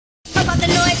out the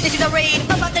noise, this is a raid.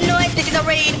 Pump out the noise, this is a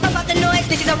raid. Pump out the noise,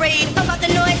 this is a raid. Pump out the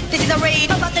noise, this is a raid.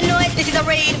 Pump out the noise, this is a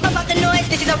raid. Pump out the noise,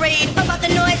 this is a raid. Pump out the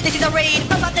noise, this is a raid.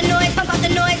 Pump out the noise, pump out the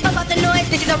noise, pump out the noise,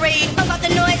 this is a raid. Pump out the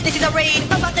noise, this is a raid.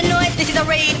 Pump out the noise, this is a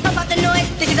raid. Pump out the noise,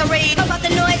 this is a raid. Pump out the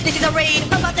noise, this is a raid.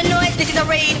 Pump out the noise, this is a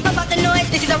raid. Pump out the noise,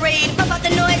 this is a raid. Pump out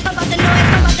the noise, pump out the